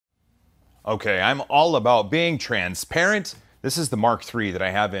Okay, I'm all about being transparent. This is the Mark III that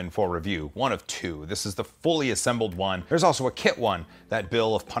I have in for review, one of two. This is the fully assembled one. There's also a kit one that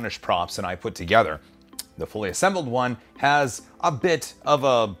Bill of Punished Props and I put together. The fully assembled one has a bit of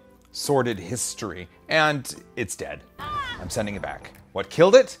a sordid history, and it's dead. I'm sending it back. What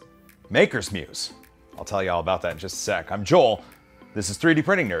killed it? Maker's Muse. I'll tell you all about that in just a sec. I'm Joel. This is 3D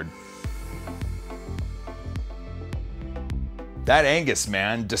Printing Nerd. That Angus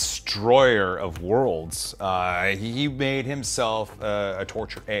man, destroyer of worlds, he made himself a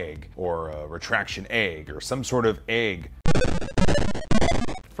torture egg, or a retraction egg, or some sort of egg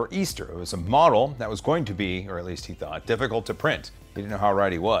for Easter. It was a model that was going to be, or at least he thought, difficult to print. He didn't know how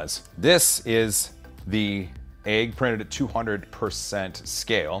right he was. This is the egg printed at 200%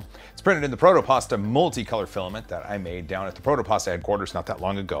 scale. It's printed in the proto-pasta multicolor filament that I made down at the proto-pasta headquarters not that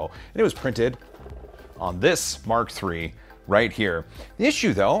long ago. And it was printed on this Mark III right here. The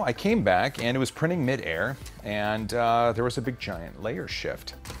issue though, I came back and it was printing mid-air, and there was a big giant layer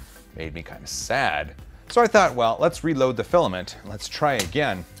shift. Made me kind of sad. So I thought, well, let's reload the filament. Let's try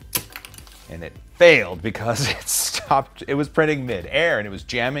again. And it failed because it stopped. It was printing mid-air and it was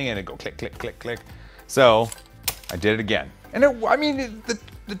jamming and it'd go click, click, click, click. So I did it again. And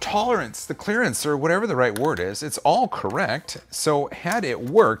the tolerance, the clearance, or whatever the right word is, it's all correct. So had it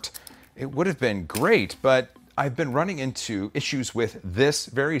worked, it would have been great, but I've been running into issues with this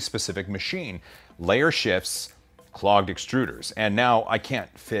very specific machine. Layer shifts, clogged extruders, and now I can't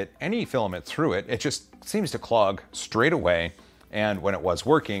fit any filament through it. It just seems to clog straight away, and when it was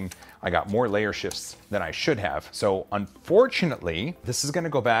working, I got more layer shifts than I should have. So unfortunately, this is gonna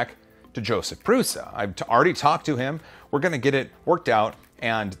go back to Joseph Prusa. I've already talked to him. We're gonna get it worked out,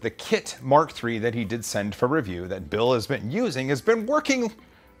 and the kit Mark III that he did send for review that Bill has been using has been working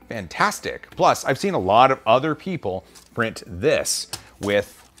fantastic. Plus, I've seen a lot of other people print this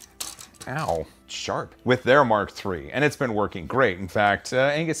with, sharp, with their Mark III, and it's been working great. In fact,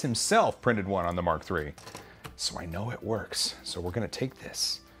 Angus himself printed one on the Mark III. So I know it works. So we're gonna take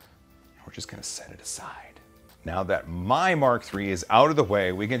this, and we're just gonna set it aside. Now that my Mark III is out of the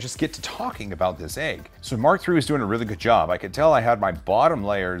way, we can just get to talking about this egg. So Mark III was doing a really good job. I could tell I had my bottom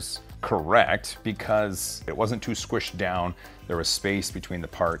layers correct because it wasn't too squished down. There was space between the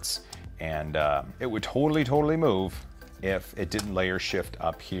parts, and it would totally move if it didn't layer shift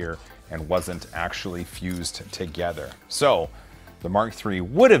up here and wasn't actually fused together. So the Mark III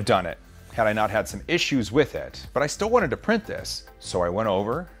would have done it had I not had some issues with it, but I still wanted to print this. So I went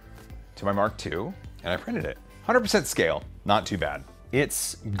over to my Mark II and I printed it. 100% scale, not too bad.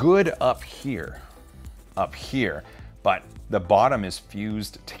 It's good up here, but the bottom is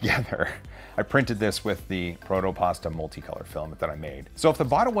fused together. I printed this with the proto-pasta multicolor filament that I made. So if the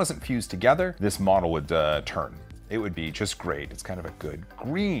bottom wasn't fused together, this model would turn. It would be just great. It's kind of a good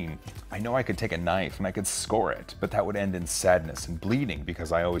green. I know I could take a knife and I could score it, but that would end in sadness and bleeding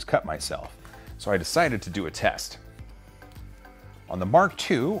because I always cut myself. So I decided to do a test. On the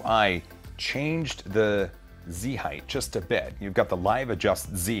Mark II, I changed the Z height just a bit. You've got the live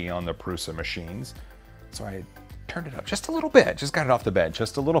adjust Z on the Prusa machines. So I turned it up just a little bit, just got it off the bed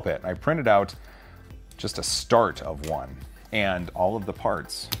just a little bit. I printed out just a start of one, and all of the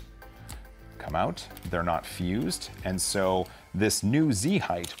parts come out. They're not fused, and so this new Z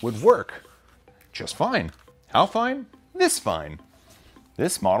height would work just fine. How fine? This fine.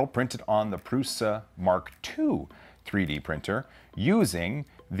 This model printed on the Prusa Mark II 3D printer using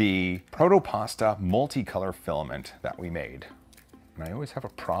the proto-pasta multicolor filament that we made. And I always have a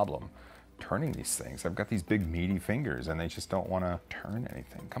problem turning these things. I've got these big meaty fingers and they just don't want to turn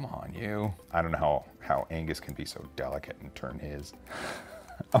anything. Come on, you. I don't know how Angus can be so delicate and turn his.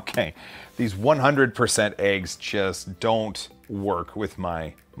 Okay, these 100% eggs just don't work with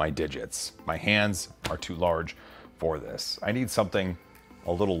my digits. My hands are too large for this. I need something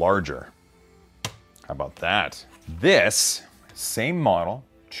a little larger. How about that? This same model,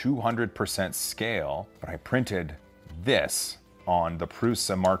 200% scale, but I printed this on the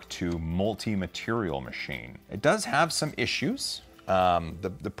Prusa Mark II multi-material machine. It does have some issues.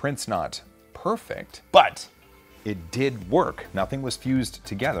 The print's not perfect, but it did work. Nothing was fused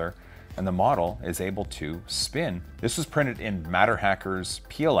together, and the model is able to spin. This was printed in Matter Hacker's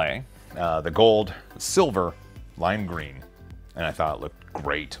PLA, the gold, silver, lime green, and I thought it looked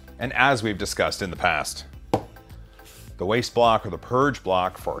great. And as we've discussed in the past, the waste block or the purge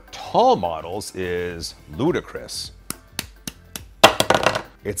block for tall models is ludicrous.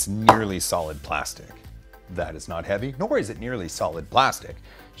 It's nearly solid plastic. That is not heavy, nor is it nearly solid plastic.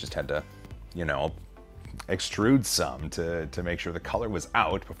 Just had to, you know, extrude some to make sure the color was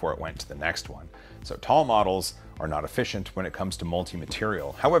out before it went to the next one. So tall models are not efficient when it comes to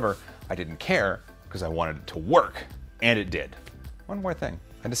multi-material. However, I didn't care because I wanted it to work, and it did. One more thing.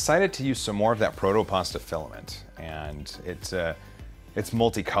 I decided to use some more of that proto-pasta filament, and it's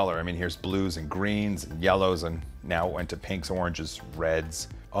multicolor. I mean, here's blues and greens and yellows, and now it went to pinks, oranges, reds.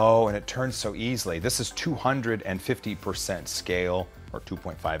 Oh, and it turns so easily. This is 250% scale, or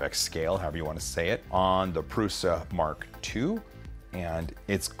 2.5x scale, however you want to say it, on the Prusa Mark II, and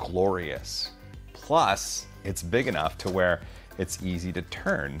it's glorious. Plus, it's big enough to where it's easy to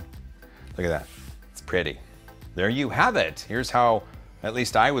turn. Look at that, it's pretty. There you have it. Here's how at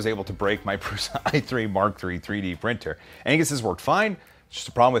least I was able to break my Prusa i3 Mark III 3D printer. Angus has worked fine. It's just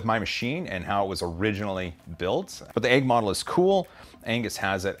a problem with my machine and how it was originally built. But the egg model is cool. Angus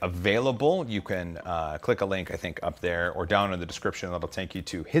has it available. You can click a link, I think, up there or down in the description. That'll take you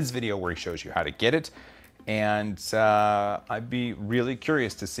to his video where he shows you how to get it. And I'd be really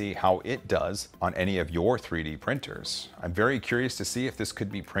curious to see how it does on any of your 3D printers. I'm very curious to see if this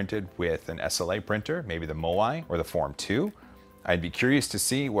could be printed with an SLA printer, maybe the Moai or the Form 2. I'd be curious to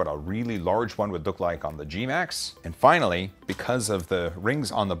see what a really large one would look like on the G-Max. And finally, because of the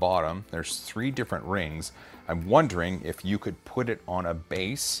rings on the bottom, there's 3 different rings. I'm wondering if you could put it on a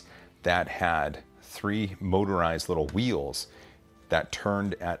base that had 3 motorized little wheels that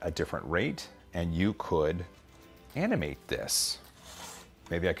turned at a different rate, and you could animate this.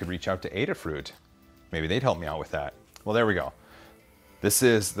 Maybe I could reach out to Adafruit. Maybe they'd help me out with that. Well, there we go. This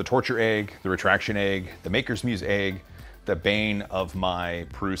is the torture egg, the retraction egg, the Maker's Muse egg, the bane of my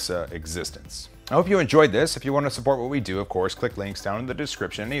Prusa existence. I hope you enjoyed this. If you want to support what we do, of course, click links down in the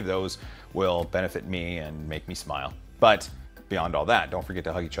description. Any of those will benefit me and make me smile. But beyond all that, don't forget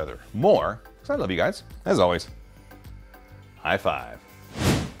to hug each other more, because I love you guys. As always, high five.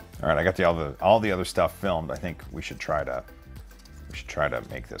 All right, I got all the other stuff filmed. I think we should try to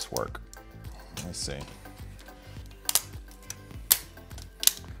make this work. Let's see.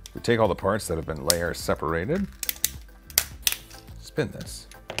 We take all the parts that have been layer separated. Spin this.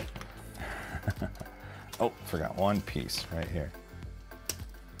 Oh, forgot one piece right here.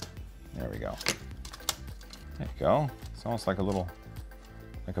 There we go. There you go. It's almost like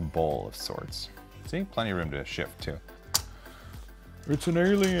a bowl of sorts. See, plenty of room to shift too. It's an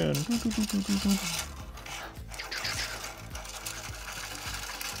alien.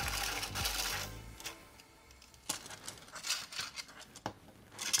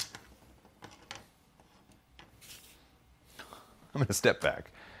 I'm gonna step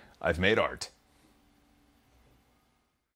back. I've made art.